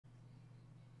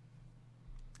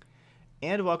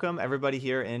And welcome everybody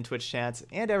here in Twitch chats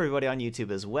and everybody on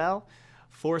YouTube as well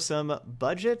for some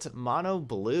budget mono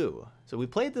blue. So we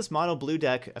played this mono blue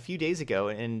deck a few days ago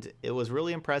and it was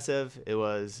really impressive. It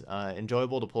was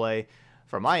enjoyable to play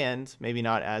from my end, maybe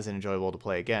not as enjoyable to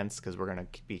play against because we're going to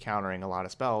be countering a lot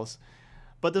of spells.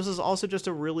 But this is also just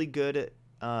a really good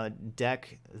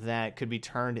deck that could be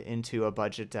turned into a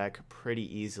budget deck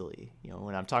pretty easily. You know,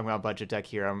 when I'm talking about budget deck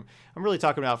here, I'm really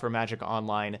talking about for Magic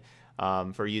Online,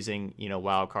 for using, you know,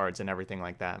 wild cards and everything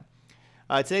like that.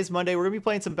 Today's Monday. We're gonna be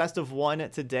playing some best of one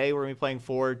today. We're gonna be playing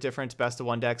 4 different best of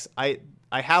one decks. I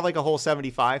have like a whole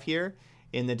 75 here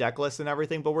in the deck list and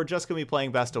everything, but we're just gonna be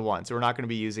playing best of one, so we're not gonna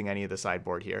be using any of the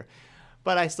sideboard here.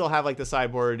 But I still have like the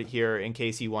sideboard here in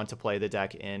case you want to play the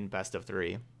deck in best of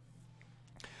 3.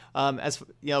 As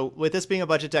you know, with this being a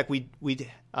budget deck, we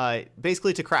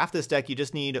basically to craft this deck, you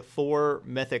just need 4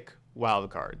 Mythic wild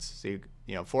cards. So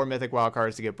you know, 4 Mythic wild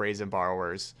cards to get Brazen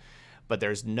Borrowers, but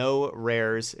there's no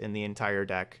rares in the entire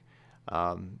deck.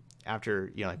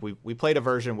 After, you know, like we played a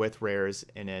version with rares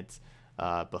in it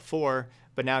before,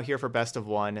 but now here for best of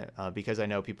one, because I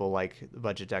know people like the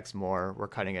budget decks more, we're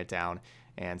cutting it down,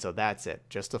 and so that's it.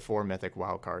 Just the 4 Mythic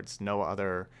wild cards, no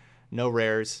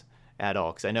rares at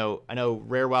all, because I know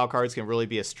rare wild cards can really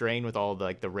be a strain with all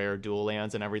the rare dual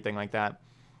lands and everything like that.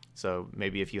 So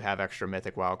maybe if you have extra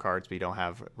Mythic wild cards but you don't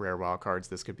have rare wild cards,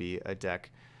 this could be a deck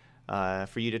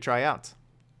for you to try out.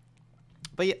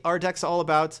 But yeah, our deck's all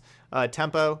about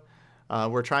tempo.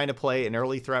 We're trying to play an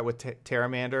early threat with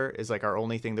Pteramander is like our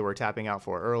only thing that we're tapping out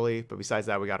for early. But besides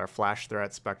that, we got our flash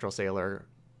threat, Spectral Sailor,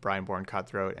 Brineborn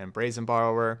Cutthroat, and Brazen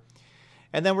Borrower.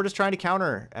 And then we're just trying to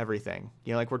counter everything.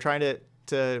 You know, like we're trying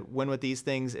to win with these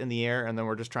things in the air, and then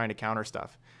we're just trying to counter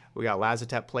stuff. We got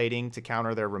Lazotep Plating to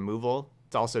counter their removal.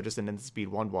 It's also just an instant speed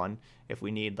 1/1 if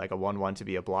we need like a 1/1 to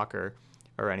be a blocker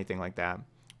or anything like that.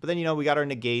 But then, you know, we got our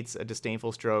negates, a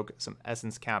Disdainful Stroke, some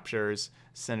Essence Captures,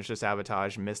 Sinister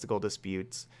Sabotage, Mystical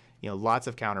Disputes, you know, lots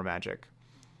of counter magic.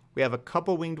 We have a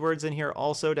couple Winged Words in here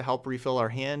also to help refill our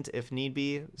hand if need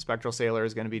be. Spectral Sailor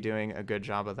is going to be doing a good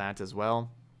job of that as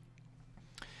well.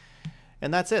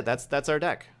 And that's it. That's our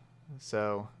deck.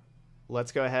 So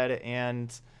let's go ahead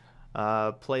and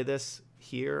play this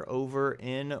here over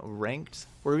in ranked.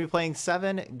 We're gonna be playing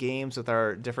 7 games with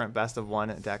our different best of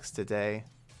one decks today.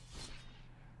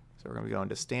 So we're gonna be going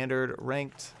to standard,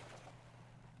 ranked,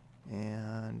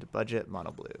 and budget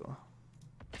mono blue.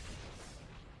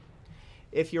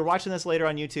 If you're watching this later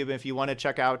on YouTube, if you want to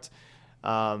check out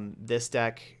this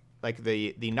deck, like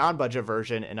the non-budget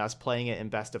version, and us playing it in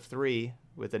best of 3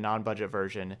 with the non-budget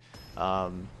version,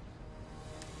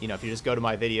 you know, if you just go to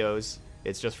my videos,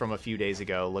 it's just from a few days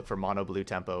ago. Look for mono blue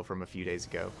tempo from a few days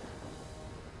ago,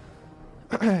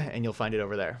 and you'll find it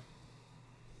over there.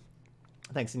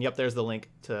 Thanks. And yep, there's the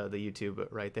link to the YouTube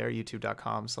right there,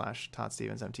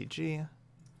 youtube.com/ToddStevensMTG.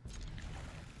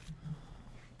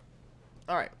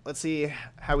 All right, let's see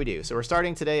how we do. So we're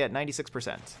starting today at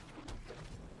 96%.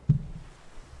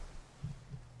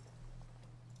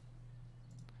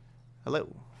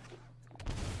 Hello.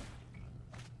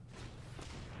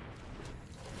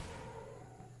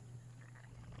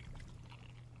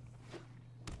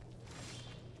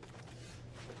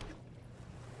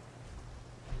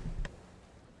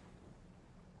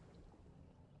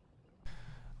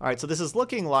 All right, so this is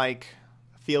looking like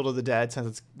Field of the Dead since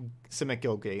it's Simic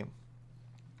Guildgate.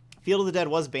 Field of the Dead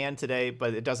was banned today,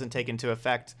 but it doesn't take into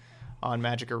effect on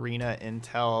Magic Arena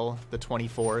until the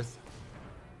 24th.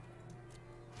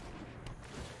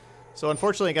 So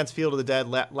unfortunately against Field of the Dead,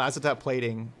 Lazotep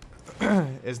Plating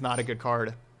is not a good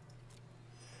card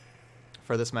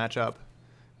for this matchup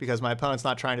because my opponent's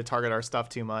not trying to target our stuff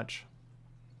too much.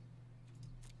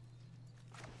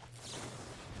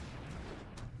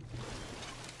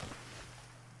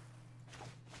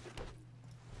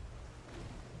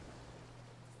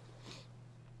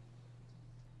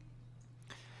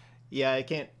 Yeah, it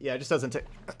can't. Yeah, it just doesn't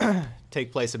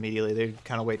take place immediately. They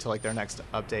kind of wait till like their next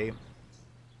update.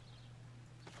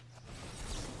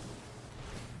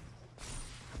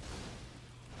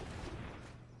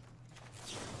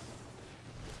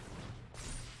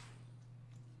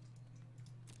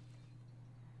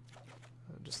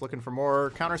 Just looking for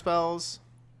more counter spells.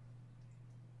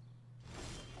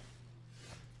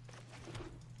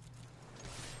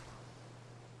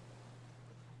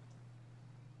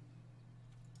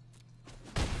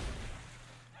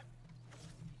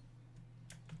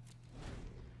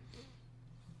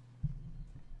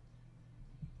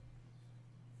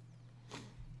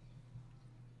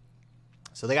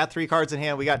 So they got 3 cards in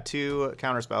hand. We got 2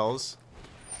 counter spells.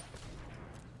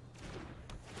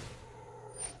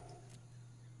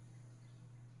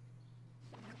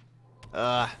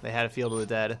 They had a Field of the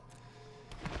Dead.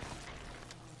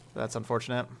 That's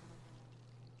unfortunate.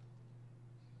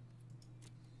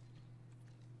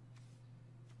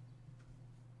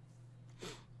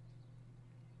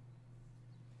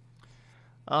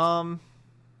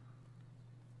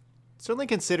 Certainly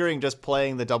considering just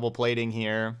playing the double plating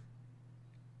here.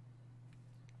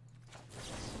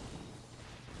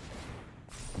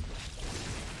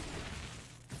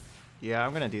 Yeah,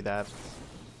 I'm gonna do that.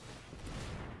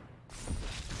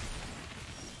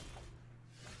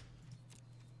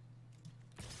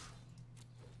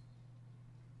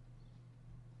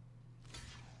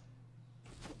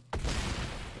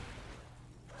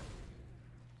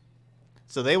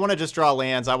 So they want to just draw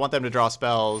lands. I want them to draw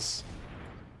spells.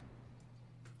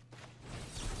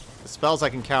 The spells I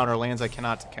can counter, lands I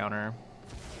cannot counter.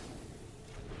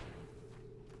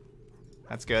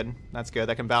 That's good. That's good.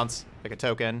 That can bounce like a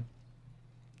token.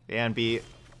 And be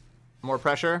more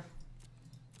pressure.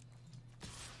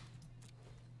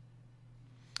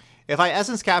 If I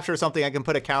essence capture something, I can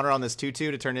put a counter on this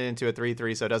 2/2 to turn it into a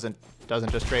 3/3 so it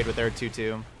doesn't just trade with their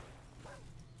 2/2.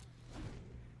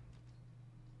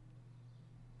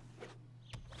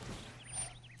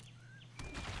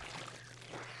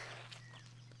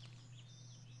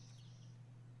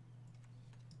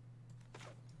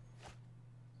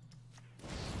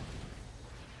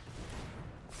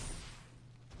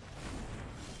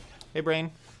 Hey,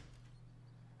 Brain.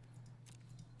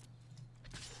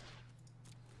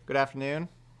 Good afternoon.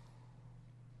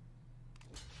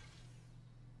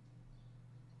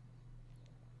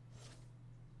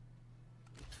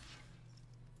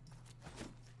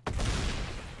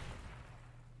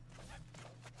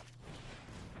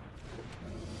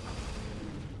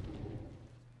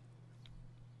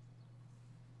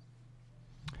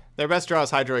 Their best draw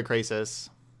is Hydroid Krasis.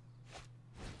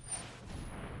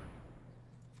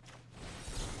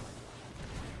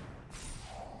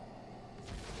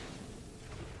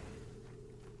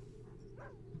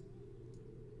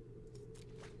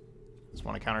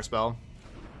 Want to counterspell.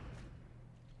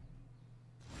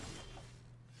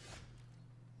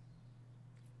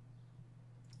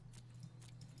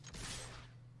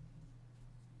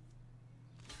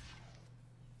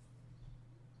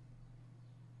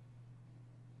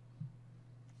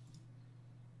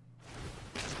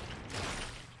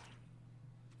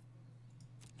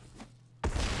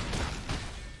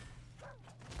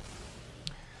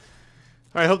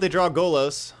 All right, I hope they draw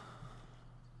Golos.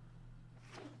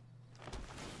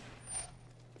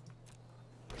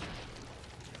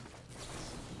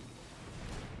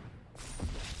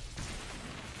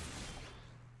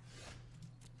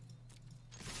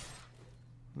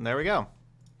 And there we go.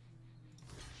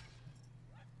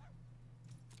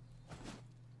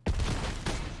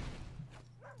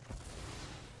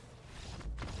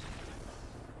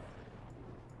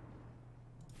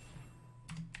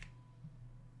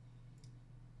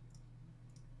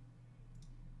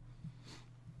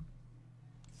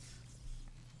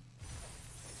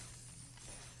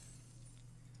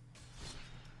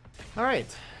 All right.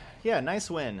 Yeah, nice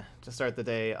win to start the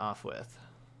day off with.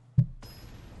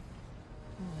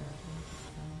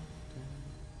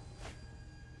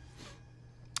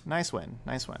 Nice win.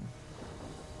 Nice win.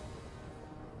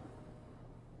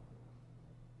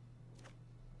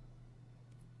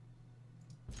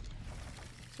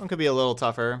 This one could be a little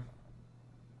tougher.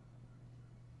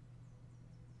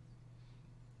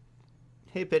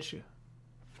 Hey, Pitch.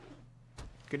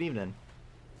 Good evening.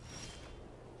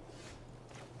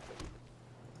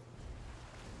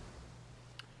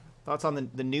 Thoughts on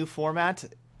the new format?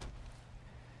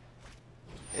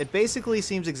 It basically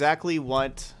seems exactly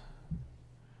what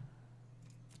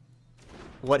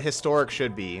Historic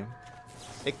should be.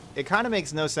 It kind of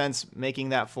makes no sense making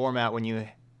that format when you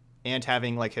and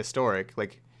having like Historic,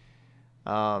 like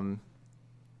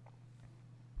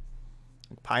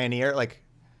Pioneer, like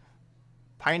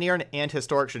Pioneer and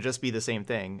Historic should just be the same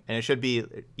thing, and it should be,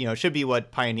 you know, it should be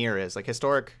what Pioneer is. Like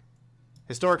Historic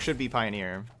should be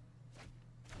Pioneer.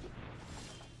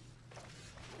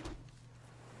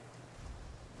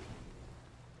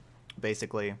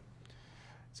 Basically.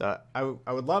 So I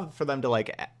would love for them to,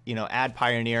 like, you know, add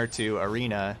Pioneer to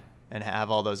Arena and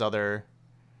have all those other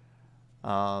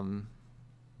and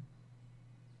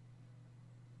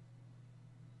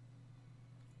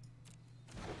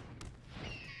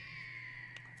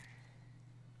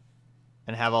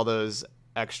have all those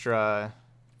extra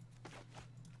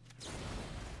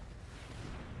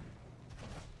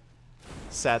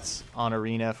sets on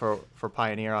Arena for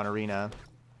Pioneer on Arena.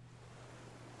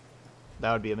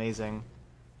 That would be amazing.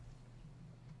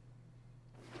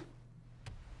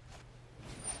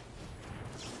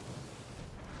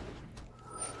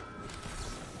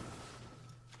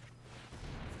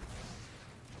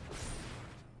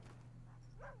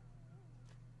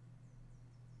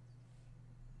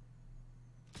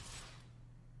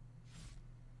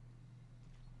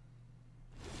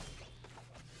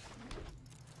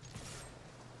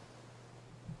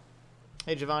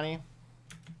 Hey, Giovanni.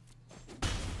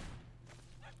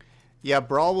 Yeah,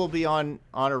 Brawl will be on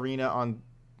Arena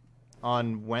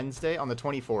on Wednesday, on the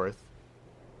 24th.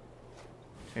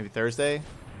 Maybe Thursday.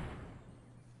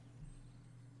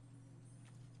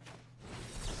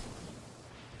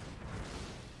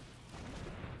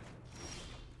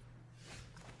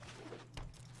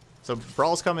 So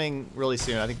Brawl's coming really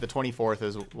soon. I think the 24th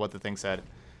is what the thing said.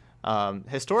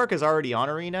 Historic is already on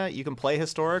Arena. You can play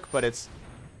Historic, but it's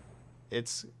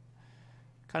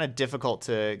kind of difficult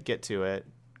to get to it,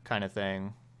 kind of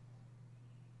thing.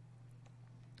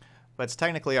 But it's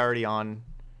technically already on.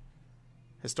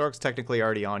 Historic's technically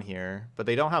already on here, but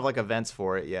they don't have like events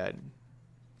for it yet.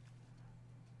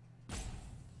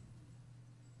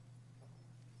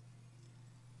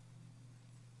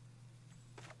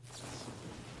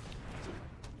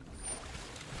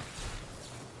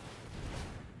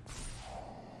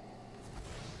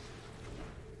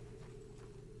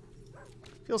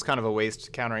 Feels kind of a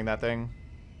waste countering that thing.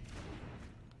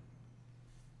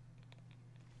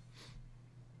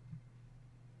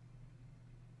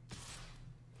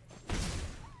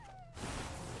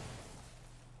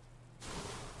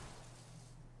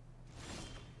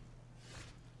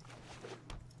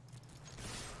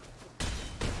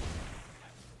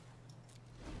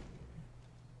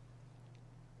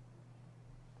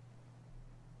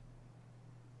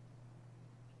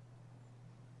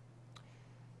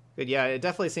 But yeah, it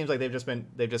definitely seems like they've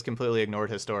just completely ignored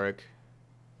Historic.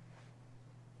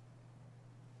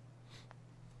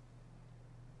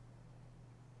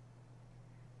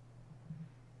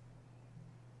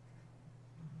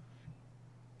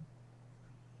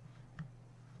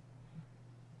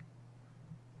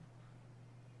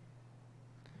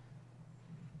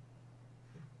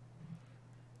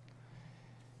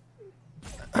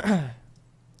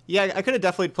 Yeah, I could have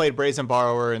definitely played Brazen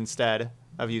Borrower instead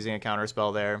of using a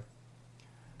counterspell there.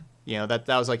 You know, that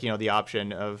was like, you know, the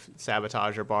option of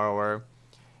Sabotage or Borrower.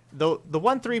 The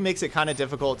 1/3 makes it kind of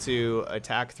difficult to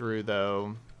attack through,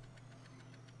 though.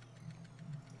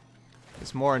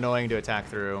 It's more annoying to attack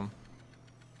through,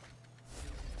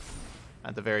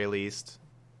 at the very least.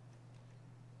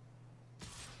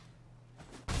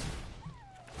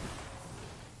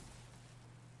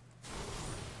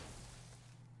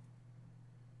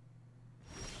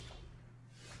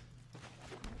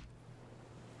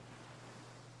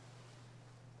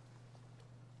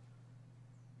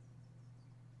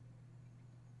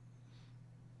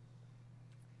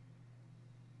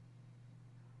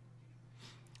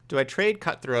 Do I trade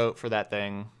Cutthroat for that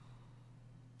thing?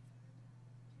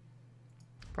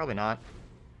 Probably not.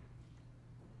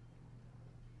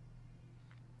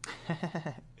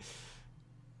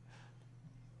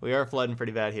 We are flooding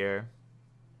pretty bad here.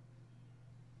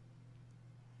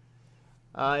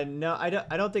 No, I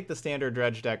don't think the standard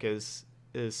dredge deck is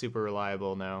super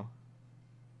reliable, no.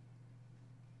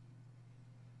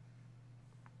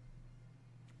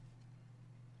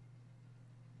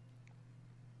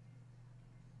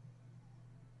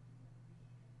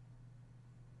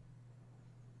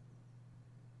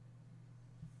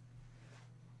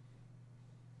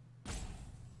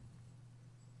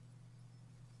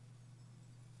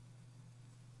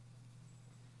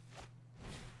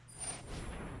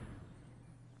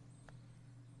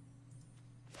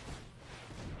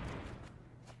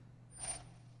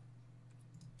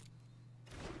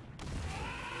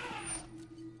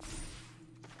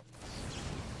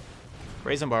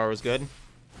 Brazen Borrower was good.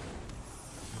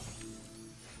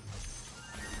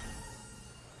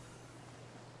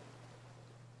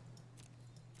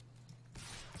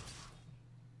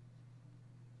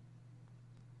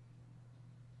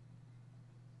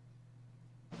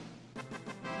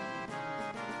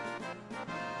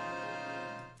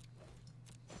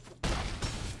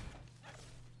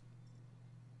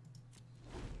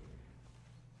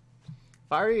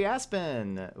 Fiery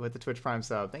Aspen with the Twitch Prime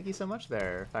sub. Thank you so much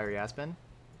there, Fiery Aspen.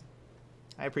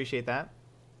 I appreciate that.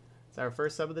 It's our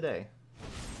first sub of the day.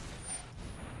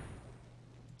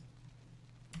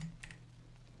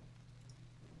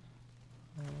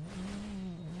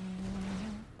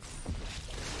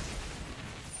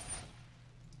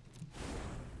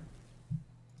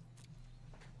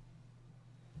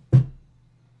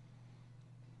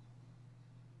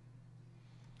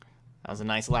 That was a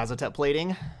nice Lazotep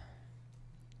plating.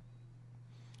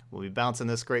 We'll be bouncing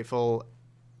this Grateful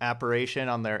Apparition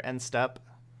on their end step.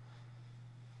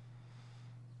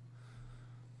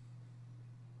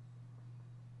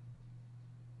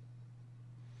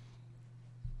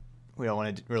 We don't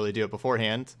want to really do it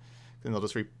beforehand, then they'll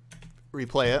just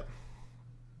replay it.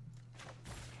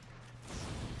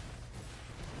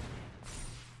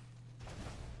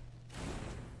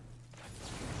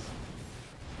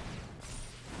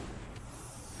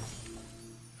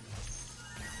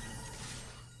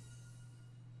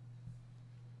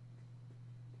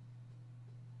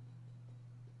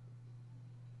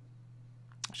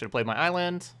 Should have played my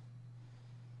island.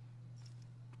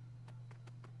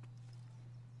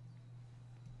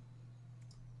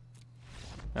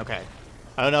 Okay.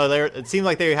 I don't know. It seemed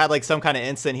like they had like some kind of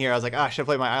instant here. I was like, I should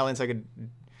play my island so I could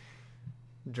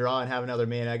draw and have another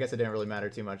mana. I guess it didn't really matter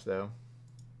too much though.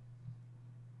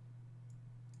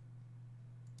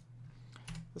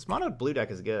 This mono blue deck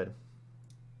is good.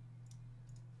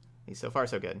 He's so far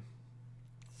so good.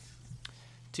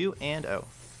 2-0.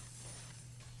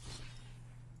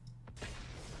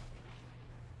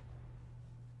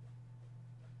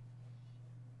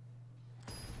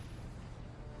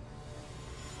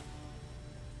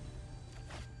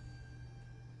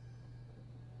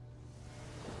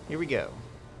 Here we go.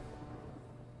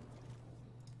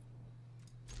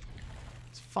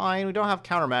 It's fine. We don't have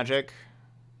counter magic.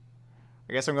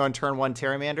 I guess I'm going turn 1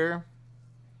 Pteramander.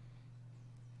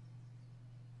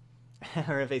 We're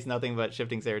gonna face nothing but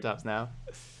shifting Ceratops now.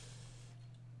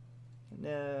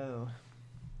 No.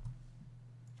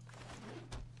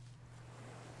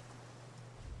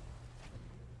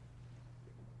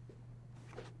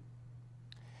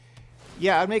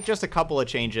 Yeah, I'd make just a couple of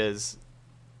changes.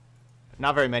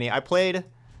 Not very many. I played...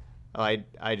 Oh,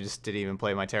 I just didn't even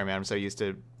play my Pteramander. I'm so used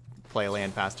to play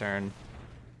land past turn.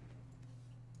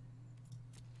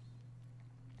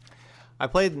 I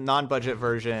played non-budget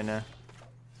version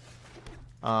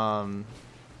a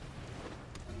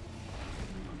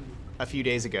few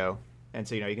days ago, and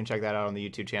so you can check that out on the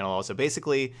YouTube channel also.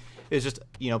 Basically, it's just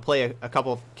play a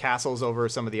couple of castles over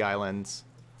some of the islands,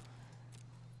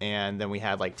 and then we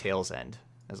had like Tail's End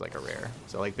as like a rare.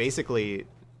 So like basically,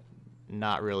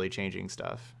 not really changing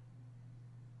stuff.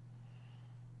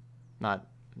 Not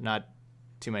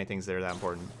too many things that are that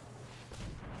important.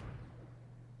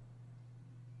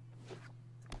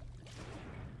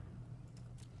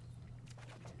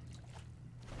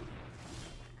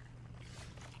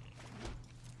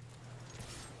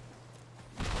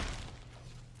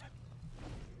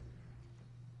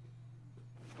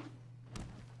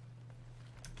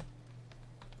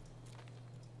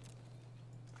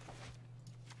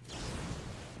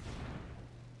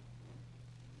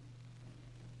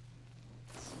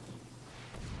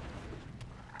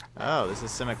 Oh, this is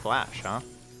Simic Flash, huh?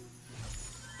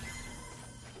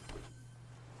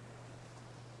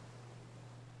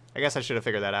 I guess I should have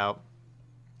figured that out.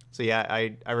 So yeah,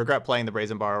 I regret playing the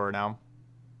Brazen Borrower now.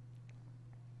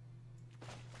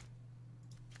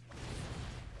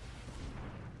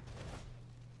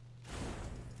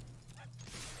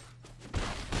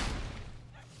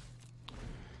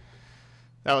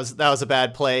 That was a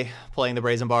bad play, playing the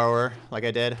Brazen Borrower like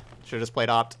I did. Should have just played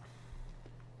Opt.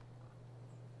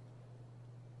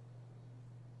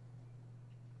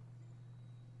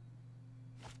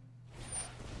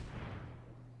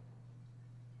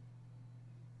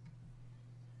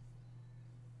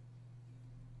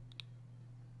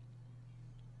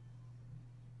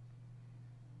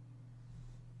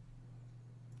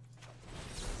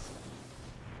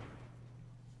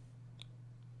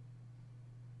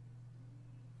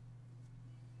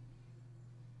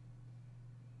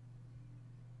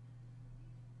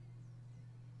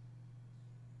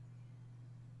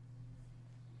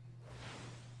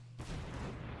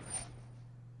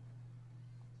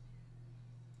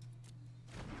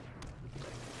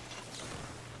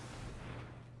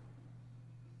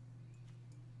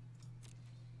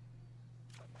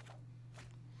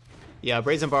 Yeah,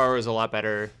 Brazen Borrower is a lot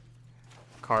better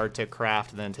card to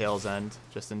craft than Tail's End,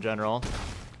 just in general,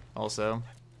 also.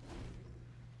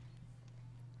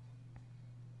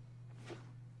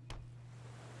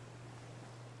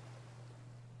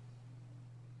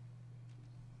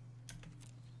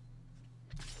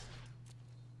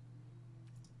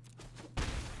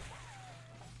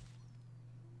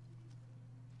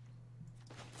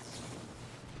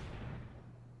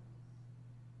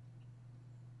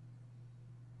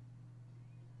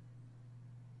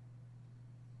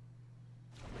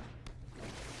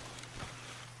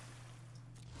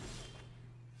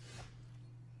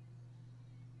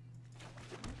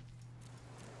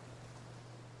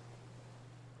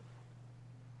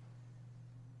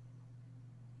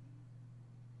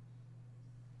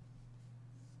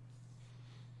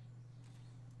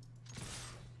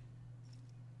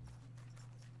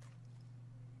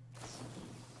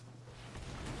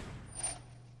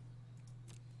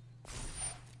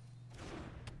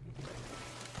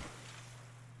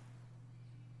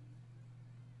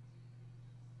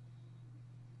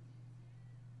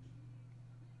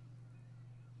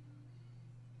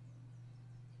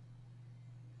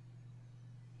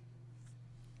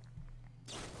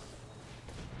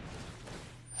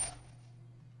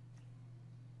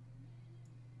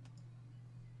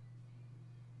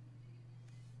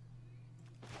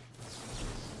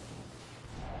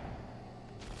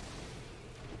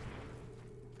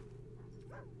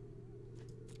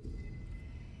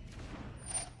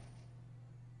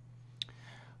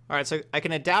 All right, so I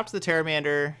can adapt the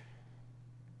Pteramander.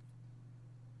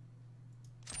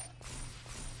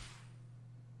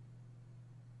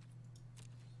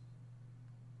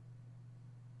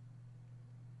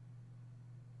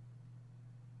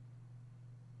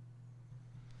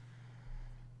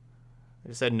 I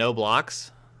just said no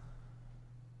blocks.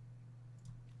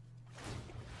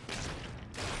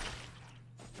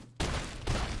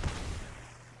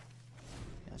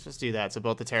 Let's just do that. So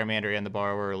both the Pteramander and the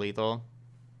Borrower are lethal.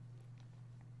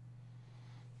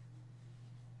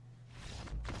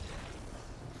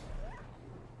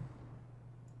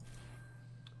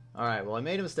 All right, well, I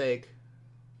made a mistake,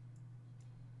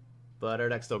 but our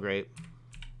deck's still great.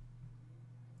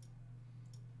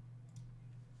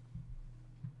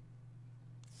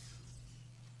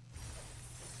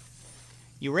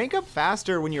 You rank up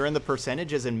faster when you're in the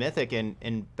percentages in Mythic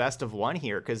and best of one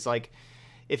here, because, like,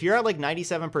 if you're at, like,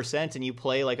 97% and you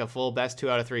play, like, a full best 2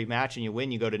 out of 3 match and you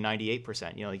win, you go to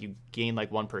 98%. You know, like, you gain,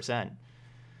 like, 1%.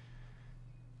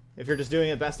 If you're just doing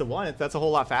it best of one, that's a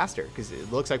whole lot faster, because it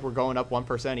looks like we're going up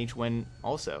 1% each win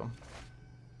also.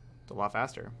 It's a lot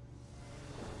faster.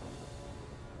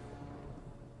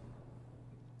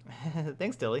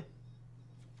 Thanks, Tilly.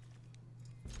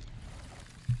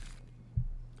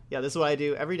 Yeah, this is what I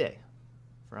do every day,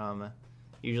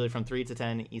 usually from 3 to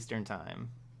 10 Eastern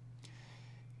time.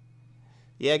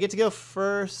 Yeah, I get to go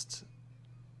first,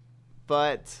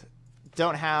 but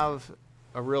don't have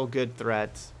a real good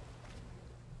threat.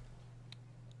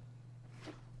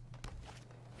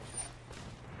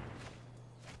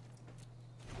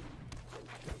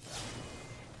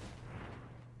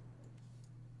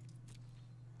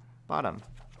 Bottom.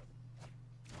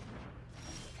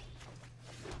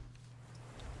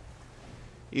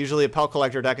 Usually a Pelt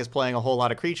Collector deck is playing a whole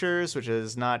lot of creatures, which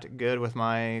is not good with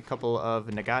my couple of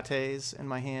Negates in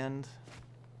my hand.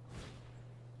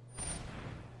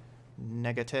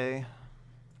 Negate.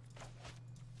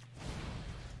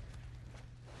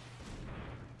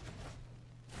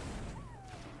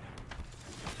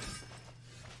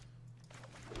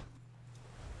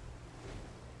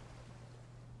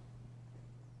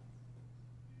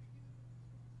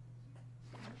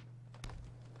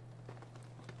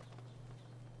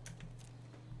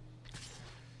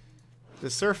 The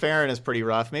Sir Farron is pretty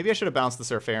rough. Maybe I should have bounced the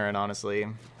Sir Farron, honestly.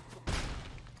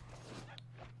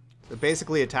 It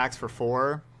basically attacks for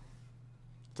 4.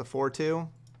 It's a 4-2. You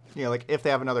know, like, if they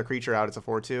have another creature out, it's a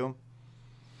 4-2.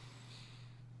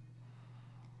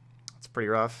 It's pretty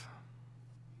rough.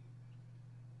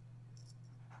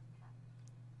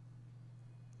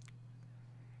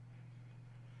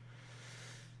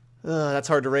 That's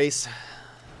hard to race.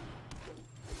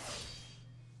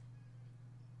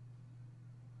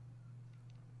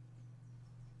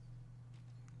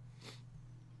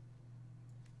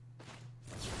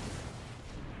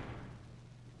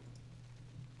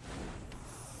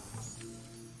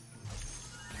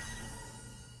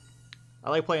 I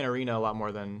like playing Arena a lot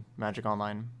more than Magic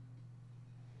Online.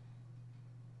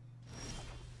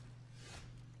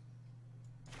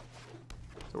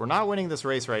 So we're not winning this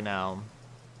race right now.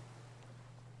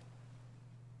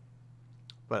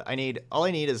 But all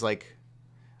I need is, like,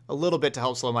 a little bit to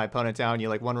help slow my opponent down. You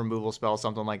like one removal spell,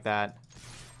 something like that.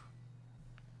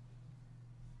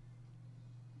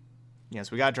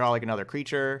 Yes, we gotta draw like another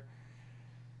creature.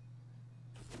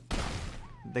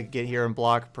 They get here and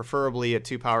block, preferably a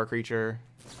 2-power creature.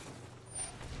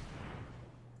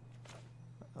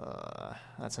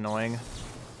 That's annoying.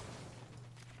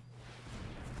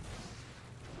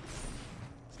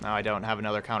 So now I don't have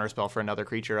another counterspell for another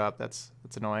creature up. That's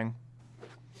annoying.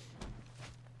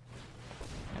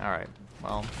 All right,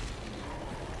 well.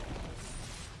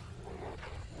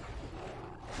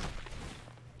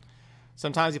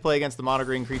 Sometimes you play against the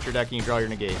mono-green creature deck and you draw your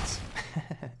negates.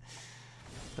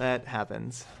 That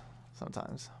happens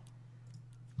sometimes.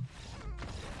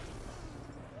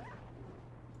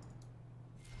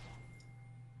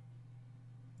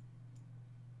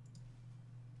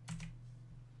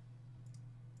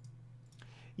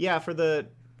 Yeah, for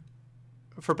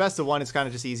best of one, it's kind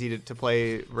of just easy to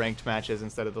play ranked matches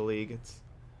instead of the league. It's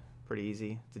pretty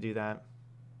easy to do that.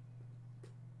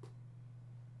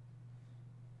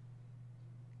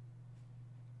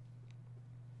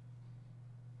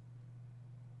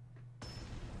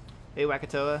 Hey,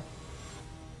 Wakatoa.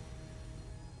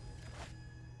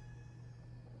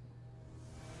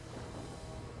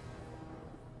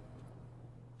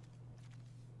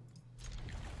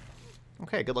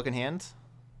 Okay, good looking hand.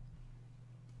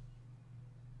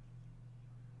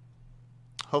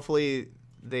 Hopefully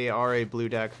they are a blue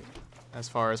deck as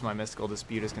far as my Mystical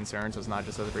Dispute is concerned, so it's not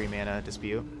just a 3-mana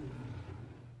dispute.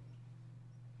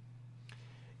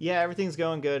 Yeah, everything's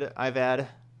going good. I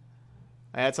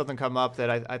had something come up that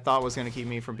I thought was going to keep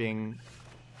me from being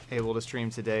able to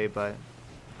stream today, but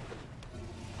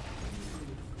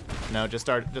no, just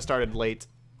started late.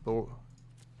 But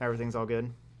everything's all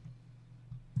good.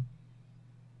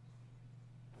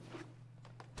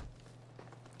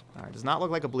 All right, does not look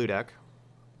like a blue deck.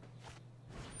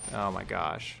 Oh my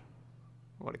gosh,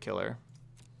 what a killer!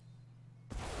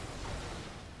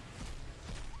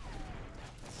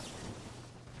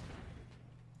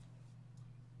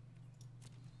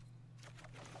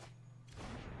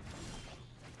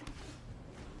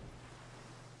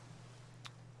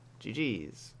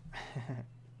 GG's.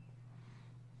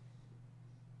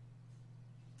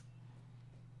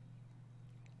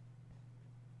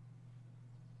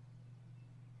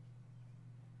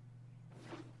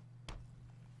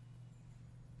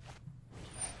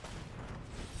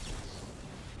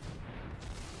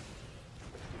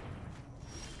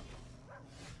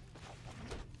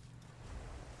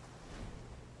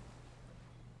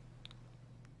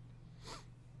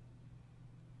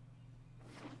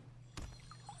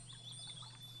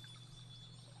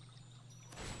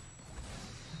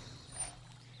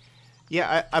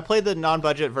 Yeah, I played the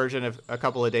non-budget version of a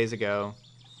couple of days ago.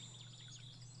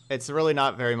 It's really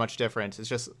not very much different. It's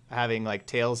just having like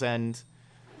Tail's End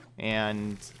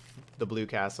and the blue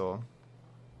castle.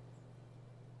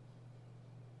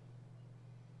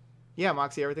 Yeah,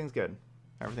 Moxie, everything's good.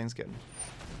 Everything's good.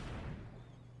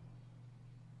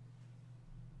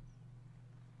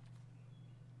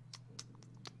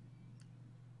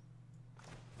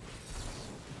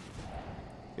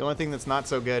 The only thing that's not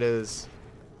so good is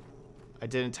I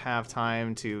didn't have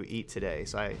time to eat today,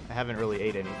 so I haven't really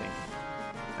ate anything.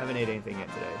 I haven't ate anything yet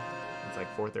today. It's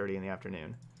like 4:30 in the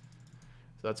afternoon.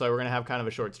 So that's why we're going to have kind of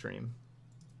a short stream.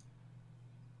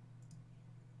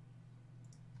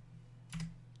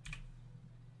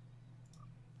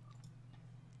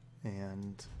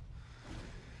 And,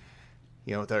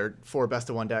 you know, with our 4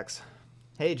 best-of-1 decks.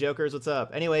 Hey, Jokers, what's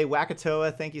up? Anyway,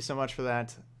 Wakatoa, thank you so much for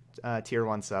that tier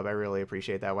 1 sub. I really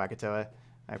appreciate that, Wakatoa.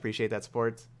 I appreciate that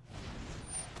support.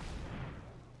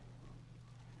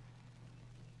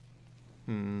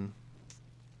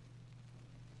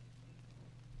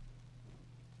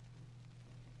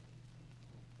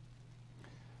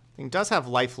 It does have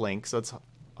lifelink, so it's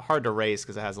hard to race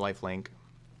because it has lifelink.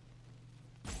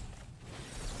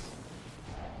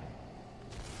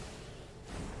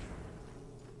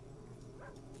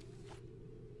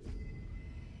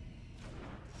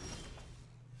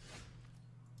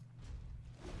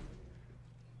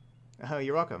 Oh,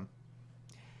 you're welcome.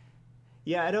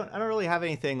 Yeah, I don't really have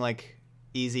anything like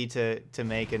easy to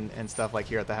make and stuff like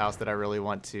here at the house that I really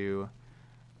want to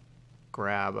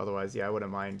grab. Otherwise, yeah, I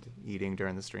wouldn't mind eating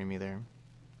during the stream either.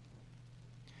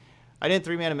 I did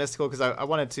 3-mana Mystical because I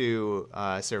wanted to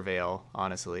surveil,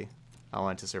 honestly. I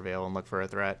wanted to surveil and look for a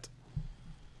threat.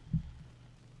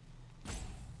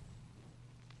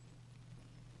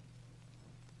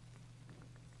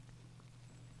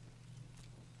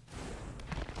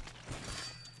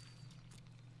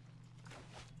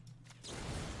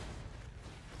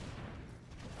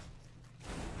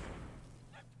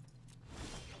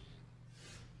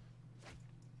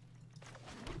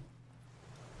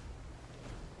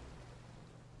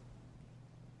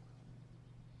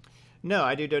 No,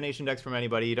 I do donation decks from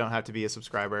anybody. You don't have to be a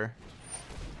subscriber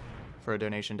for a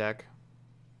donation deck.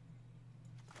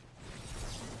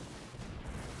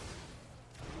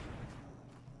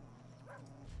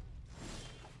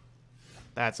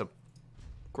 That's a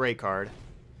great card.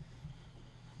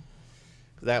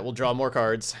 That will draw more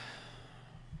cards.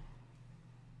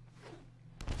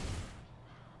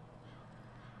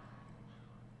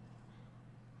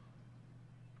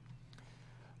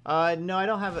 No, I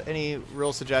don't have any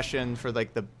real suggestion for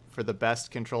like the best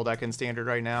control deck in Standard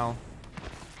right now.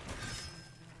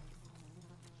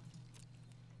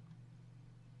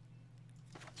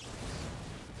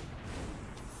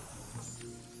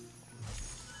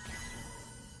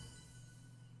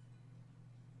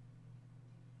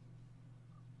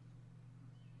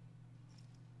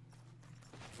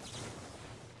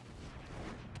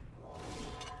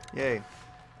 Yay.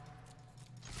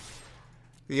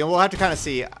 You know, we'll have to kind of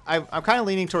see. I'm kind of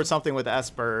leaning towards something with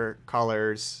Esper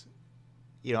colors.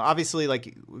 You know, obviously, like,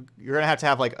 you're going to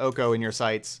have like Oko in your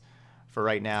sights for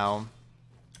right now.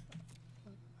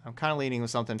 I'm kind of leaning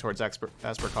with something towards Esper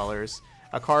colors.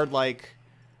 A card like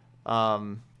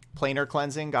Planar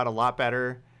Cleansing got a lot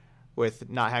better with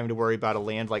not having to worry about a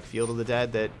land like Field of the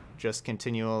Dead that just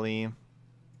continually...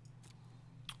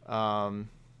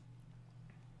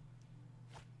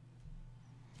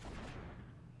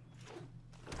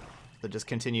 that just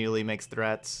continually makes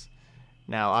threats.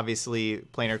 Now, obviously,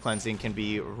 planar cleansing can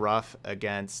be rough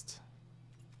against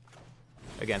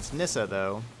Nissa,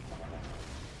 though.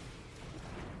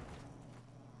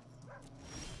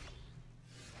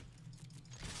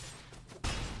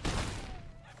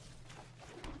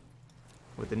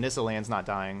 With the Nissa lands not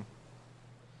dying.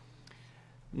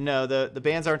 No, the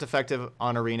bans aren't effective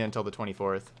on Arena until the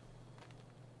 24th.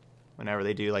 Whenever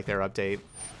they do like their update.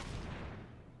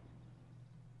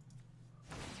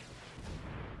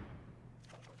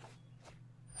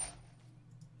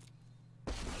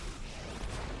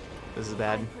 This is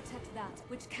bad. Protect that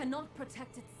which cannot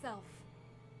protect itself.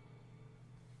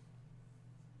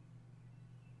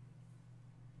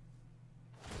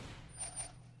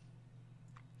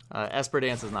 Esper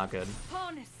Dance is not good.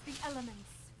 Harness the elements.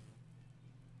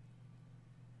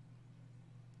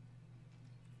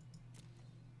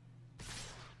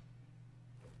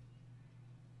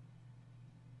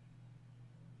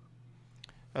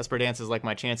 Esper Dance is like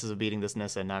my chances of beating this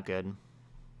Nissa, not good.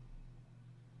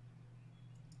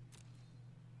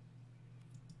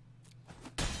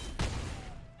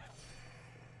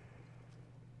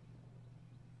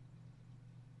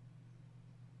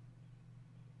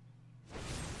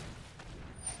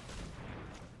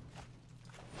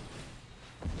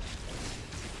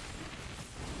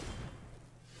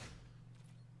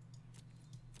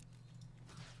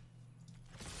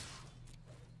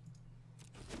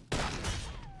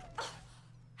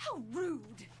 How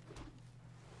rude!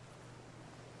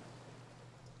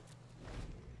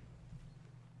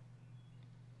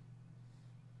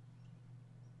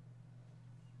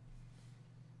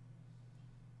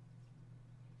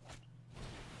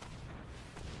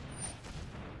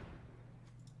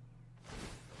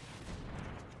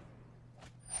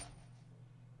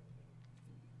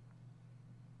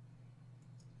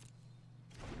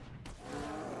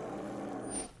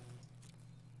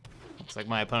 Looks like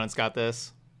my opponent's got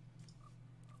this.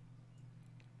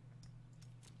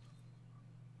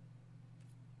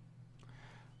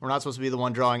 We're not supposed to be the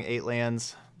one drawing 8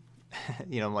 lands,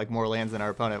 you know, like more lands than our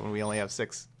opponent when we only have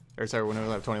 6, or sorry, when we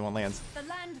only have 21 lands. The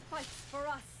land fights for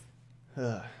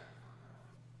us.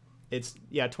 It's,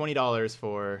 yeah, $20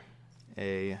 for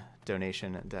a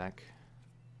donation deck.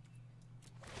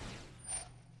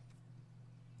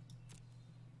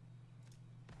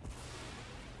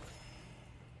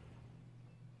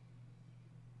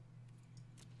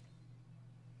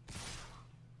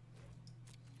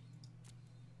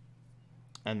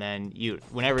 And then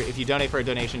if you donate for a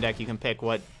donation deck, you can pick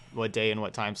what day and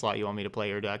what time slot you want me to play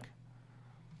your deck.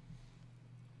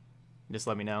 Just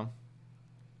let me know.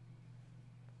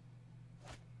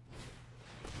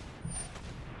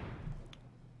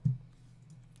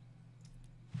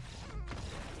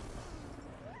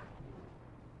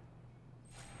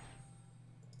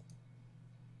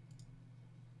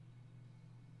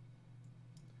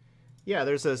 Yeah,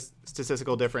 there's a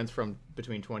statistical difference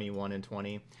between 21 and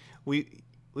 20.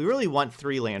 We really want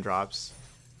 3 land drops.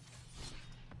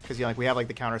 Because like we have like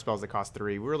the counter spells that cost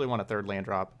 3. We really want a 3rd land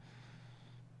drop.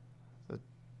 So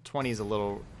 20 is a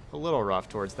little rough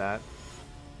towards that.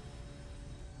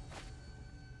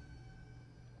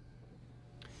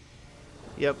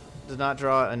 Yep, did not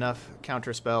draw enough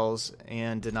counter spells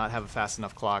and did not have a fast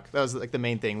enough clock. That was like the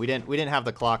main thing. We didn't have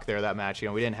the clock there that match. You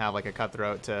know, we didn't have like a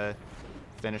cutthroat to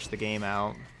finish the game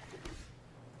out.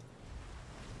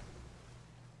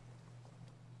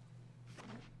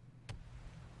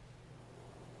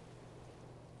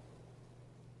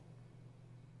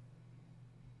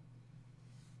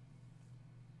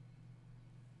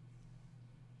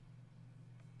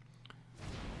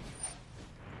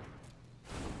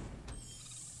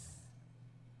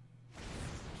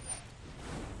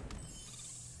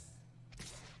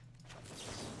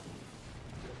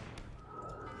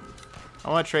 I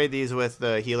want to trade these with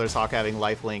the Healer's Hawk having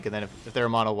lifelink, and then if they're a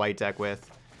mono white deck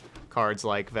with cards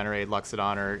like Venerated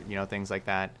Luxodon or, you know, things like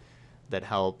that that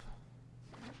help,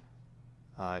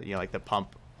 you know, like the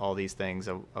pump, all these things,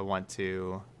 I want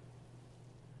to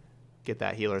get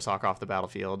that Healer's Hawk off the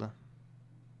battlefield.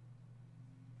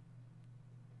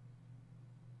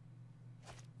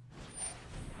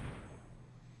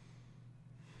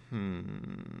 A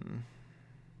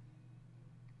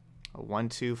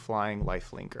 1/2 flying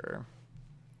lifelinker.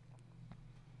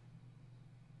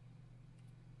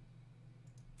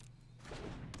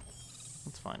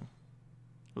 That's fine.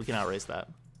 We can outrace that.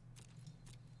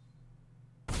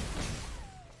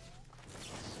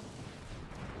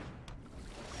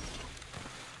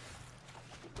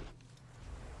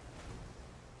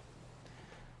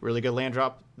 Really good land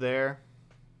drop there.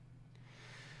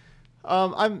 So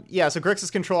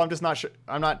Grixis control, I'm just not sure.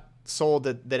 I'm not sold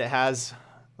that it has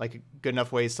like good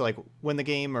enough ways to like win the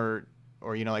game, or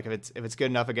you know, like if it's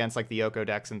good enough against like the Yoko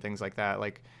decks and things like that.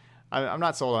 Like I'm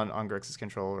not sold on Grixis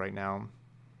control right now,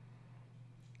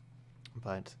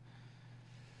 but.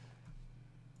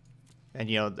 And,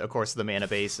 you know, of course, the mana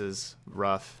base is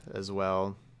rough as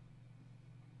well.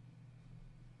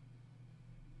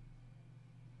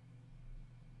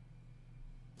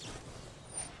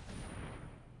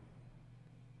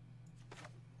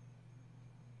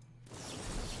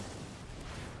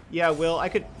 Yeah, Will, I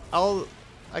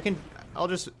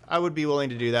would be willing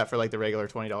to do that for like the regular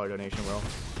 $20 donation, Will.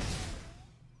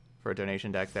 For a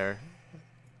donation deck there.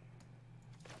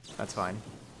 That's fine.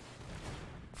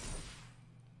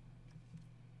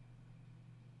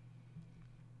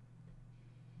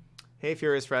 Hey,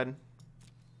 Furious Fred.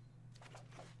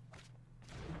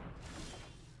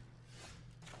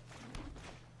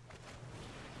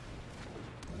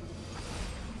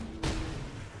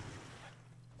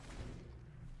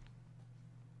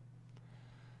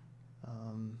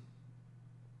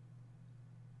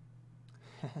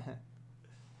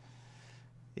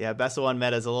 Yeah, best of one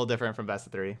meta is a little different from best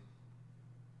of three.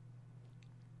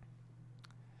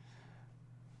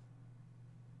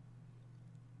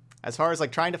 As far as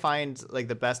like trying to find like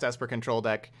the best Esper control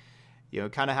deck, you know,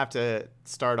 kind of have to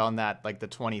start on that like the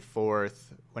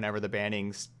 24th whenever the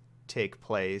bannings take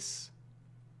place.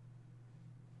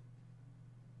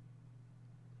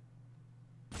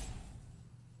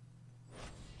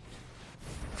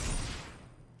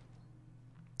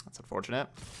 That's unfortunate.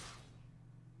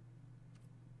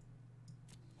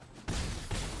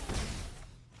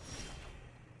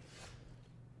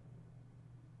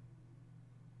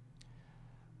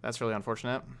 That's really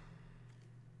unfortunate.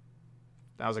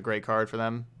 That was a great card for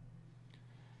them.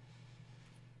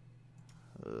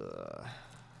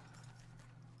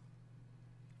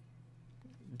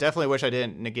 Definitely wish I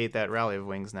didn't negate that Rally of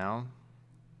Wings now.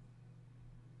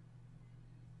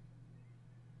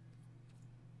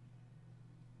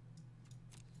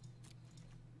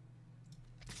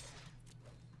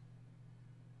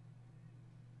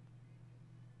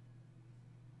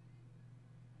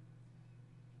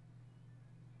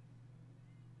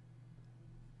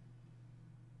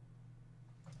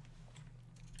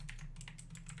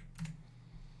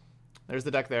 There's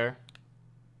the deck there.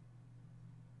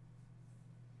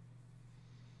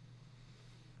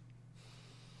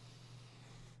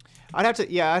 I'd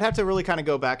have to really kind of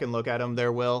go back and look at them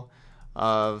there, Will,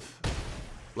 of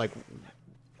like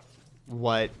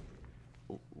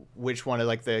which one of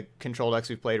like the control decks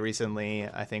we've played recently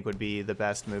I think would be the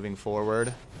best moving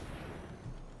forward.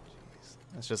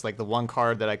 It's just like the one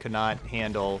card that I could not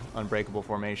handle, Unbreakable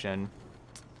Formation.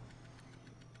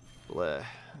 Blech.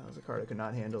 That was a card I could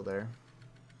not handle there.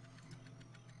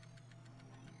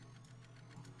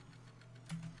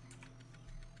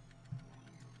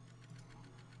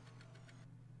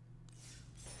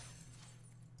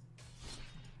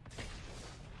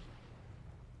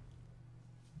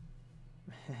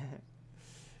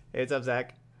 Hey, what's up,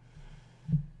 Zach?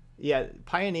 Yeah,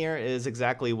 Pioneer is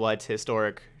exactly what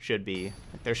Historic should be.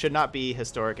 There should not be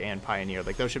Historic and Pioneer.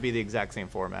 Like, those should be the exact same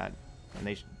format. And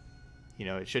they, you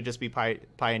know, it should just be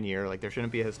Pioneer. Like, there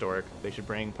shouldn't be a Historic. They should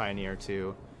bring Pioneer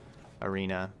to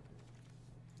Arena.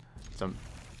 So,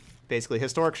 basically,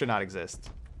 Historic should not exist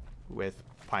with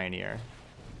Pioneer.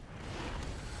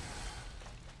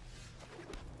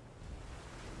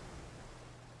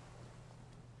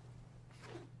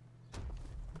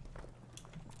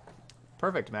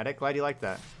 Perfect, Medic. Glad you liked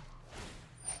that.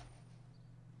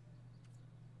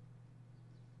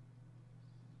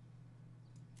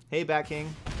 Hey, Bat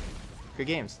King. Good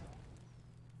games.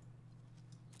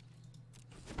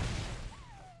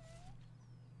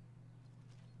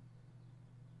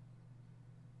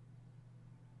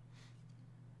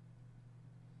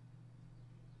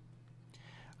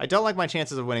 I don't like my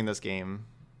chances of winning this game.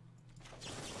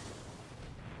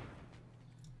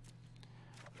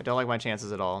 I don't like my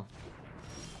chances at all.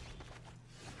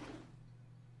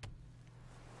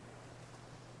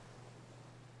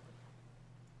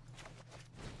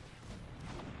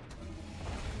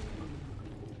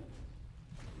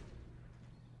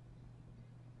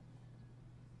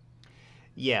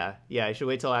 Yeah, I should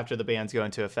wait till after the bans go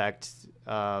into effect.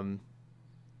 You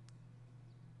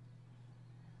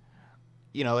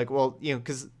know, like, well, you know,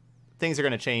 because things are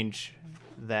going to change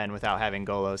then without having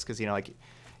Golos. Because, you know, like,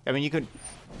 I mean, you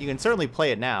can certainly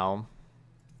play it now,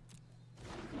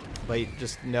 but you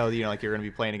just know, you know, like, you're going to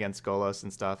be playing against Golos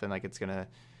and stuff, and like it's going to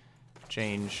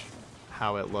change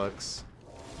how it looks.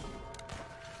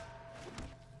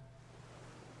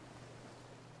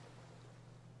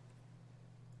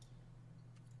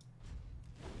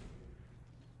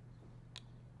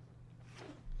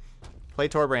 Play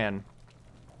Torbrand.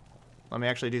 Let me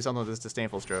actually do something with this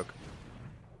disdainful stroke.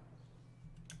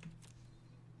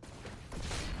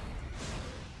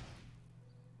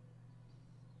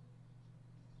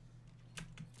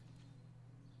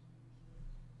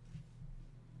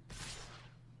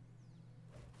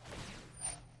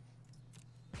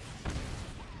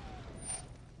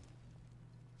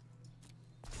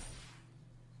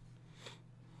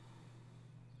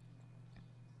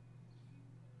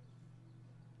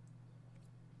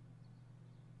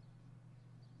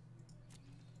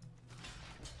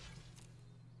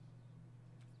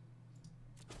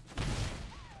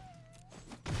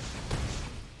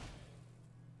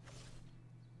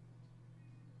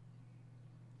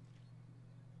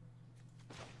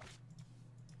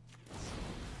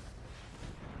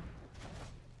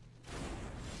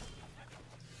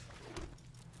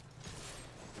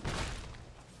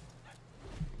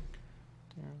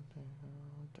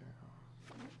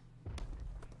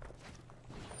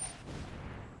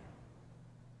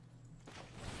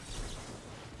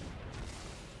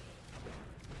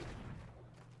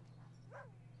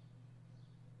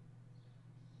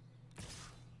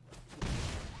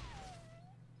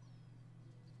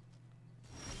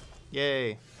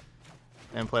 Yay.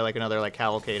 And play like another like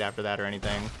cavalcade after that or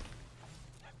anything.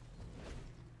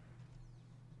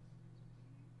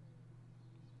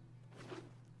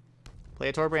 Play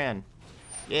a Torbrand.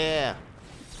 Yeah.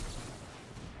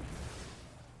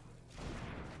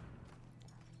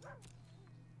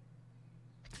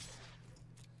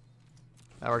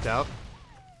 That worked out.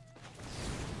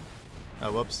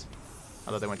 Oh, whoops.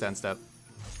 I thought they went 10 step.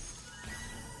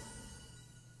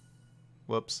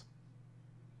 Whoops.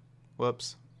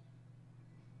 Whoops.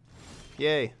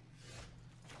 Yay.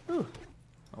 Whew.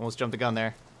 Almost jumped the gun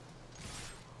there.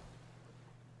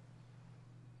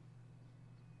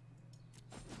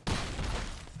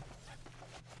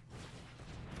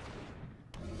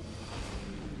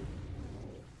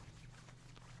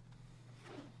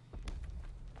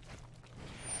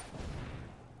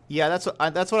 Yeah,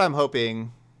 that's what I'm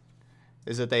hoping,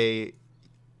 is that they,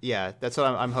 yeah, that's what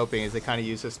I'm hoping, is they kind of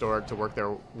use Historic to work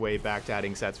their way back to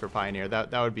adding sets for Pioneer.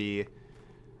 That would be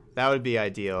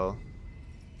ideal.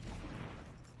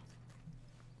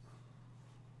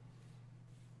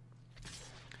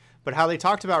 But how they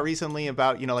talked about recently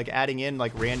about, you know, like adding in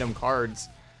like random cards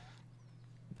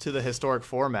to the Historic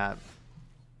format,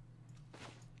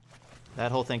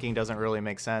 that whole thinking doesn't really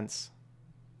make sense.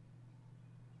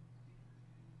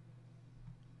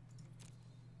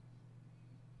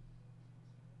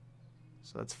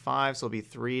 So that's 5, so it'll be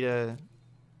 3 to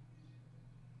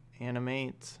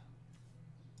animate.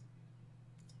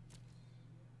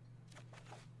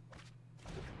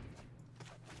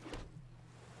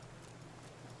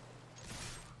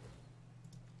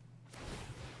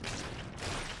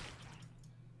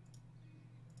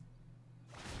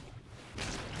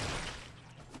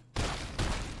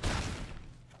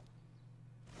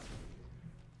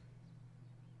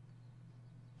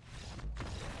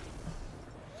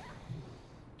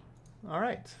 All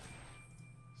right,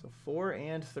 so 4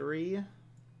 and 3. I'm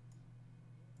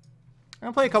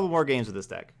gonna play a couple more games with this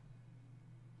deck.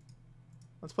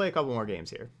 Let's play a couple more games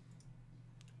here.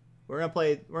 We're gonna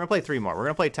play 3 more. We're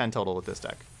gonna play 10 total with this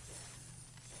deck.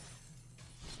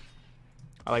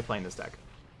 I like playing this deck.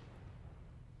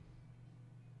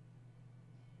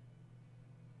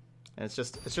 And it's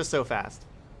just so fast.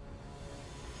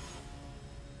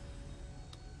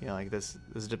 You know, like this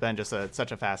has been just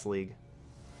such a fast league.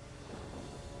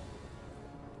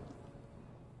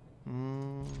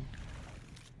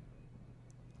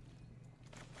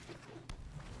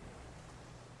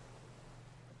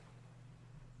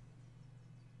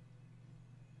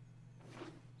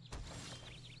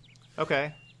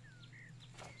 Okay.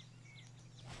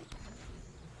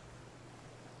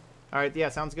 All right, yeah,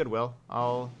 sounds good, Will.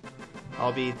 I'll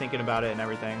be thinking about it and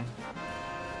everything.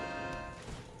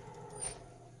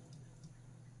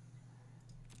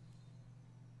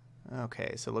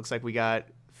 Okay, so it looks like we got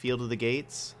Field of the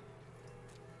Gates.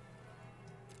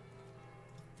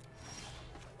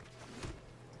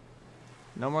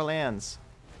 No more lands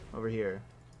over here.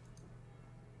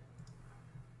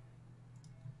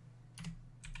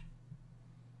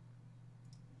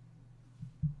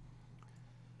 It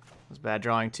was bad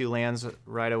drawing 2 lands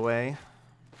right away.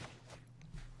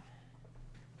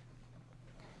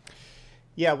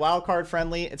 Yeah, wildcard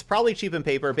friendly. It's probably cheap in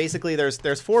paper. Basically,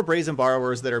 there's 4 Brazen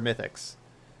Borrowers that are mythics.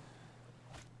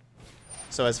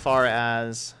 So as far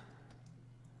as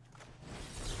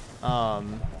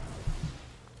wild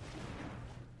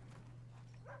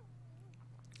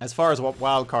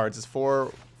cards, it's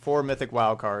 4 mythic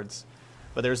wild cards,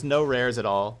 but there's no rares at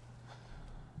all.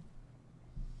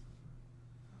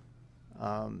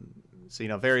 So, you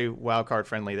know, very wildcard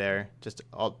friendly there. Just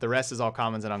all the rest is all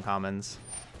commons and uncommons.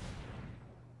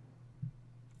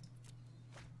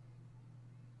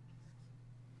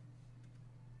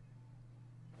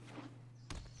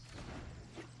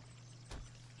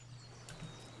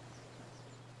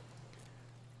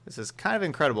 This is kind of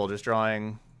incredible, just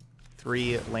drawing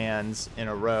 3 lands in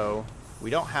a row. We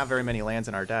don't have very many lands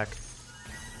in our deck.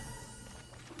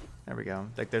 There we go.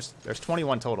 Like there's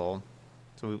 21 total,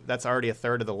 so that's already a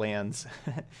third of the lands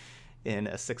in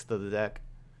a sixth of the deck.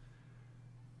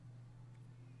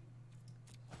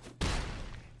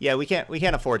 Yeah, we can't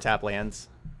afford tap lands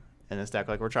in this deck.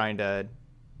 Like you're trying to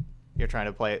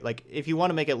play it. Like if you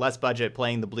want to make it less budget,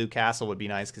 playing the blue castle would be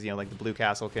nice because, you know, like the blue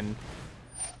castle can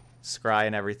scry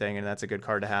and everything, and that's a good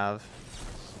card to have.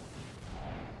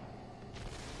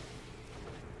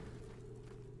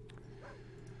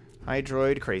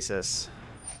 Hydroid Krasis.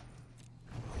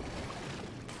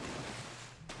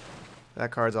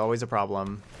 That card's always a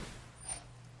problem.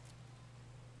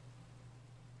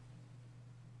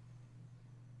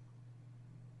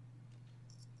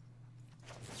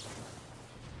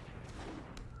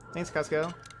 Thanks,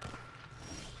 Cusco.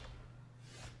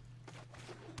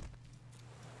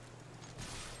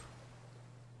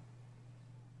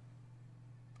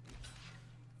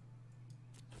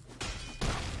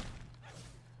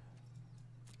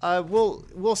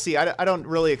 We'll see. I don't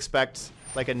really expect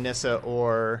like a Nissa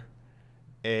or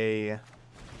a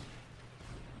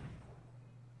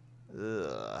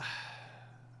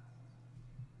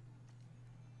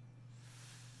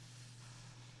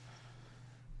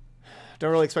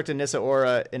don't really expect a Nissa or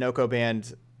an Oko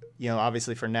band, you know,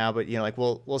 obviously for now, but you know, like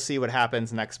we'll see what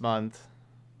happens next month.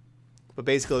 But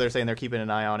basically they're saying they're keeping an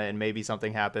eye on it, and maybe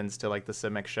something happens to like the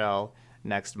Simic Shell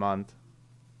next month.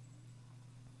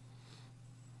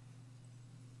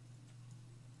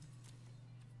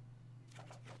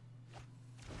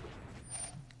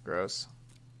 Gross.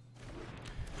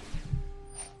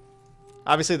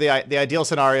 Obviously, the ideal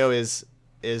scenario is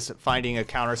finding a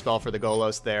counterspell for the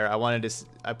Golos there.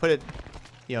 I put it,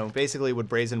 you know, basically would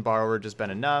Brazen Borrower just been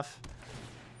enough?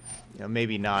 You know,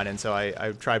 maybe not, and so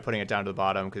I tried putting it down to the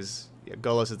bottom because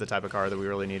Golos is the type of card that we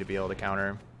really need to be able to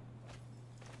counter.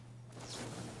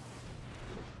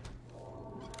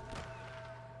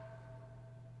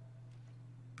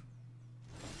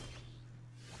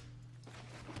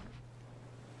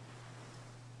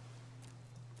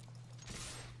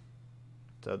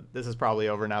 So this is probably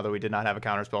over now that we did not have a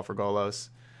counterspell for Golos.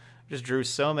 Just drew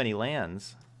so many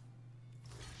lands.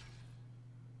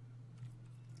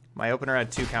 My opener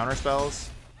had 2 counterspells,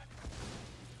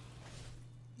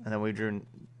 and then we drew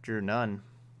none.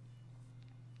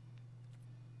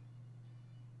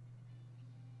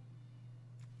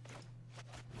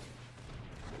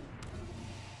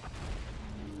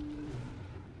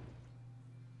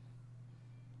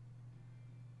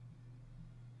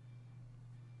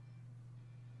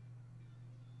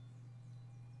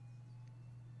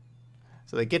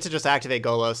 So they get to just activate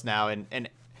Golos now, and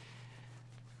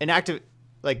active,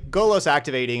 like Golos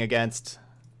activating against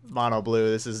mono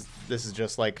blue. This is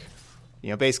just like, you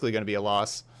know, basically going to be a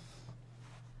loss.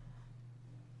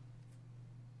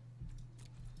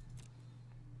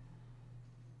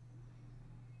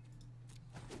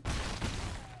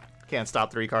 Can't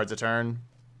stop 3 cards a turn.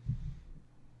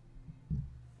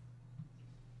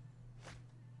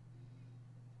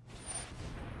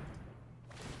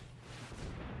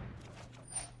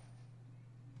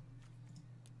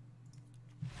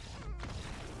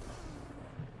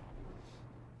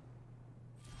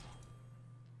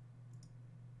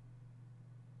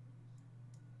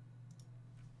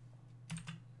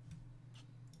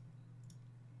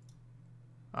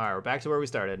 All right, we're back to where we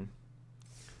started.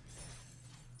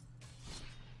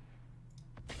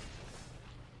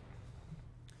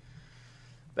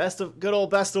 Good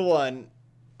old best of 1.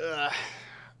 Ugh.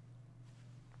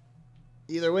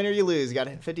 Either win or you lose. You got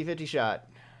a 50-50 shot.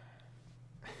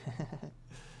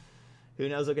 Who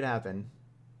knows what can happen?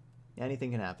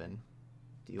 Anything can happen.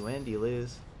 Do you win? Do you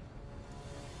lose?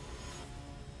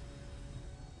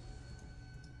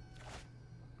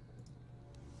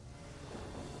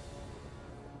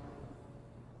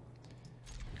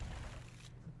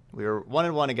 We were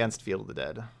 1-1 against Field of the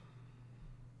Dead.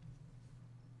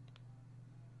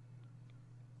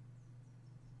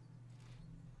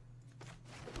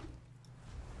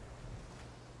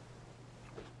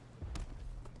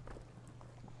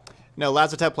 No,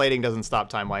 Lazotep plating doesn't stop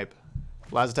time wipe.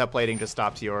 Lazotep plating just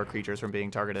stops your creatures from being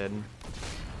targeted.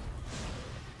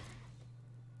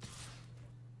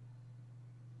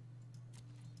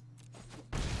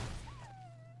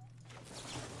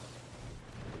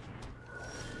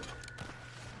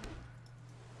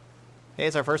 Hey,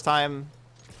 it's our first time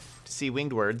to see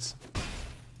Winged Words.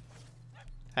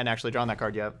 Hadn't actually drawn that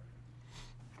card yet.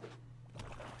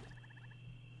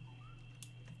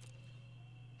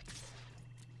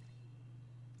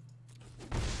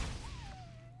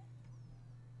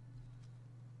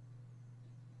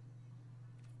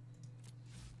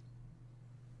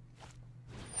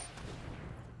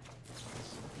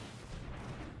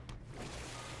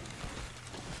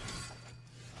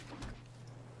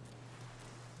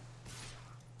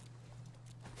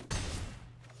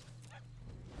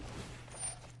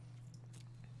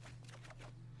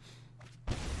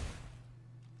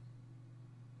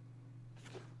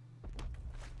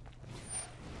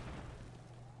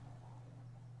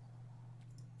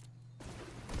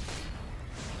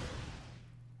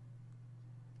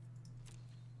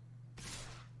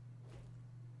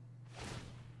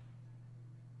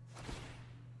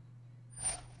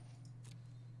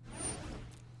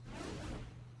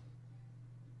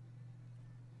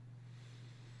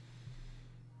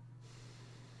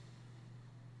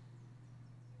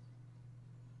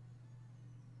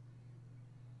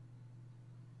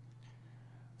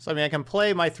 So, I mean, I can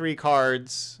play my 3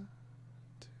 cards.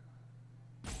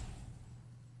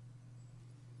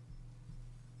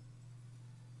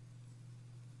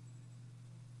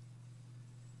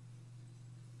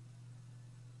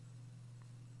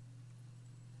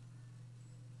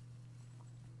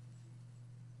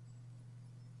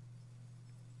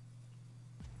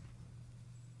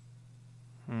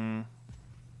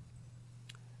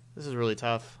 This is really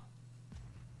tough.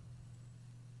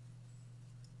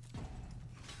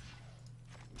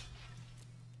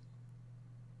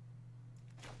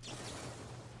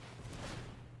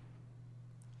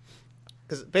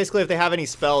 Because basically, if they have any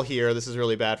spell here, this is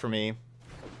really bad for me.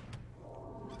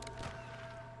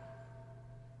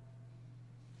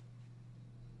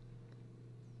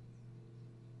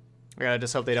 I gotta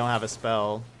just hope they don't have a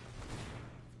spell.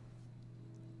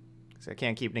 Because I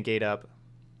can't keep negate up.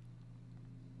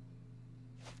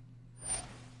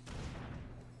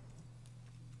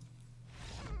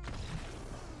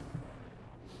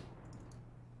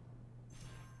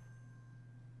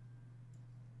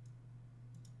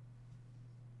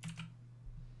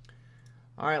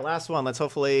 All right, last one. Let's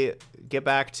hopefully get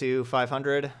back to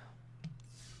 500.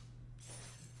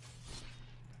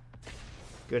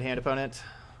 Good hand, opponent.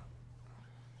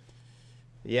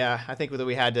 Yeah, I think that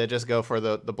we had to just go for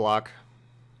the block.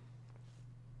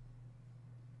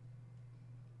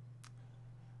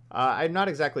 I'm not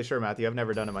exactly sure, Matthew. I've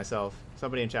never done it myself.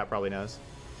 Somebody in chat probably knows.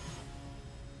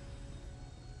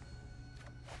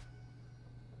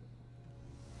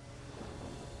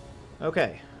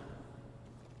 Okay.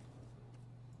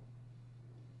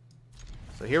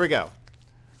 So here we go.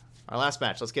 Our last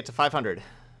match. Let's get to 500.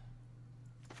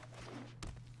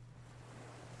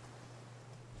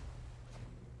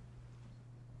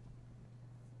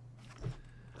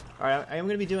 All right, I am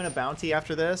going to be doing a bounty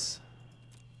after this.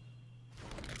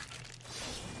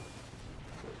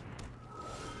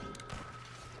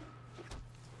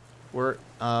 We're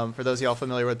for those of y'all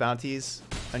familiar with bounties,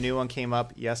 a new one came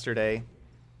up yesterday.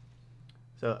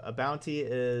 So a bounty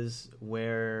is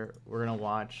where we're going to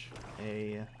watch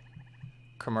a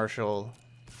commercial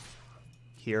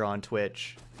here on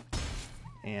Twitch,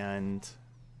 and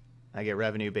I get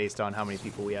revenue based on how many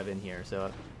people we have in here.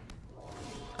 So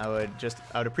I would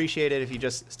appreciate it if you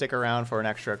just stick around for an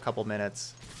extra couple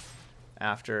minutes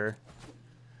after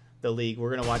the league. We're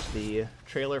going to watch the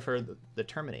trailer for the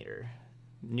Terminator.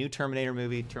 New Terminator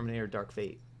movie, Terminator Dark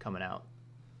Fate, coming out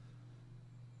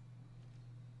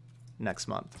next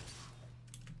month.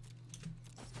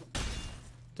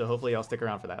 So hopefully y'all stick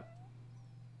around for that.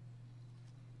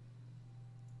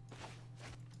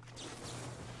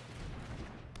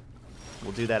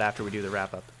 We'll do that after we do the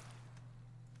wrap-up.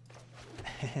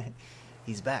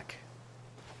 He's back.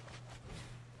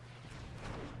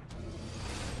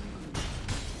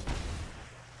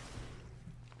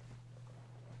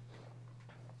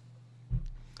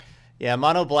 Yeah,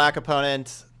 mono black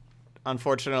opponent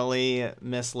unfortunately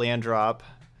missed land drop.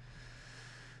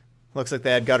 Looks like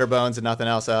they had gutter bones and nothing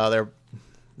else. Oh,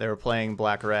 they were playing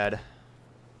black red.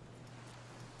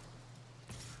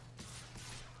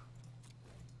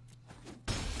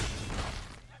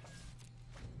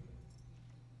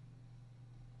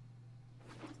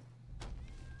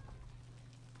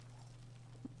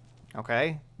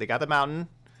 Okay, they got the mountain.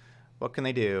 What can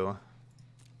they do?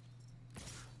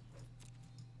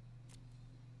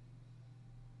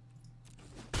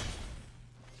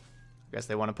 I guess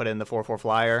they want to put in the 4/4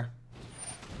 flyer.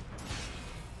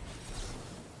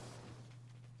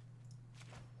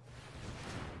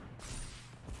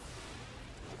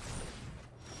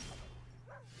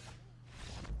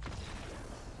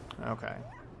 Okay.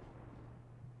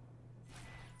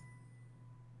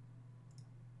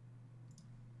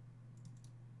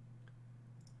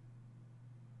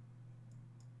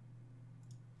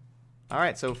 All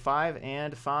right, so 5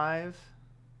 and 5.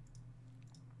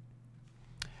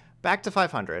 Back to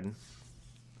 500.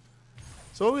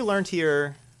 So what we learned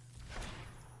here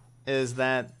is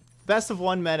that best of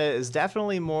 1 meta is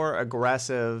definitely more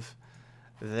aggressive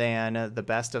than the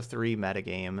best of 3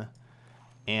 metagame.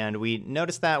 And we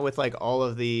noticed that with like all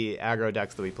of the aggro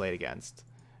decks that we played against.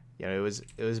 You know,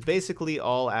 it was basically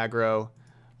all aggro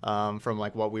from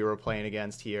like what we were playing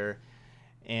against here.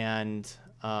 And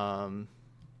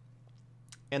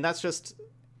that's just,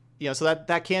 you know, so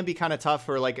that can be kind of tough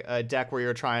for like a deck where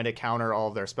you're trying to counter all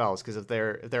of their spells, because if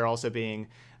they're also being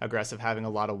aggressive, having a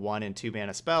lot of 1 and 2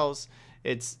 mana spells,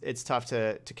 it's tough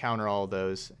to counter all of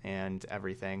those and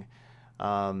everything.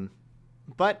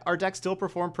 But our deck still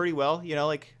performed pretty well, you know,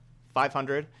 like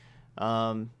 500.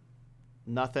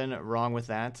 Nothing wrong with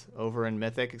that over in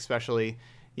Mythic, especially,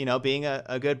 you know, being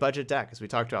a good budget deck, as we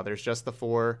talked about. There's just the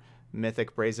 4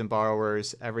 Mythic Brazen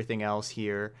Borrowers. Everything else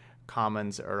here,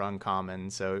 commons or uncommon.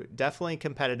 So definitely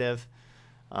competitive.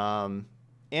 And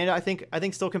I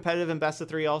think still competitive in best of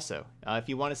 3 also. If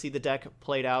you want to see the deck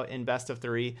played out in best of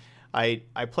 3,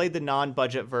 I played the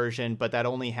non-budget version, but that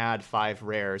only had 5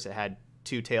 rares. It had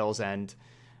 2 Tails End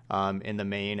in the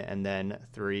main, and then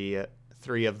three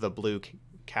of the blue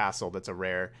castle that's a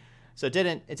rare. So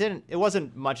it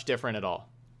wasn't much different at all.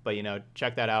 But, you know,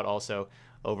 check that out also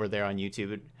over there on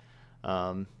YouTube.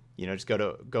 You know, just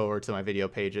go over to my video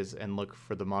pages and look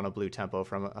for the mono blue tempo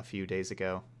from a few days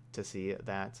ago to see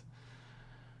that.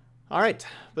 All right,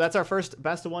 but that's our first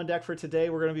best of 1 deck for today.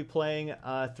 We're going to be playing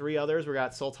 3 others. We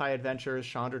got Sultai Adventures,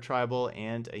 Chandra Tribal,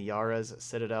 and Yara's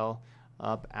Citadel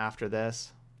up after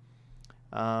this.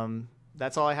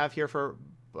 That's all I have here for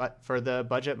the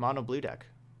budget mono blue deck.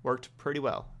 Worked pretty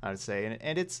well, I would say,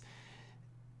 and it's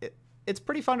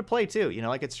pretty fun to play too. You know,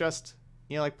 like it's just,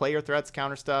 you know, like play your threats,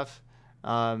 counter stuff. You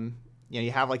know,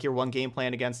 you have like your 1 game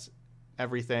plan against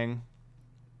everything.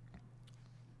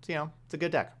 So, you know, it's a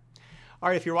good deck. All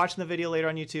right, if you're watching the video later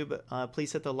on YouTube,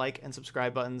 please hit the like and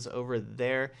subscribe buttons over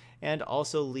there, and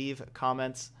also leave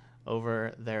comments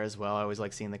over there as well. I always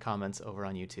like seeing the comments over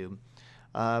on YouTube.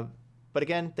 But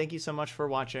again, thank you so much for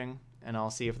watching, and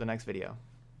I'll see you for the next video.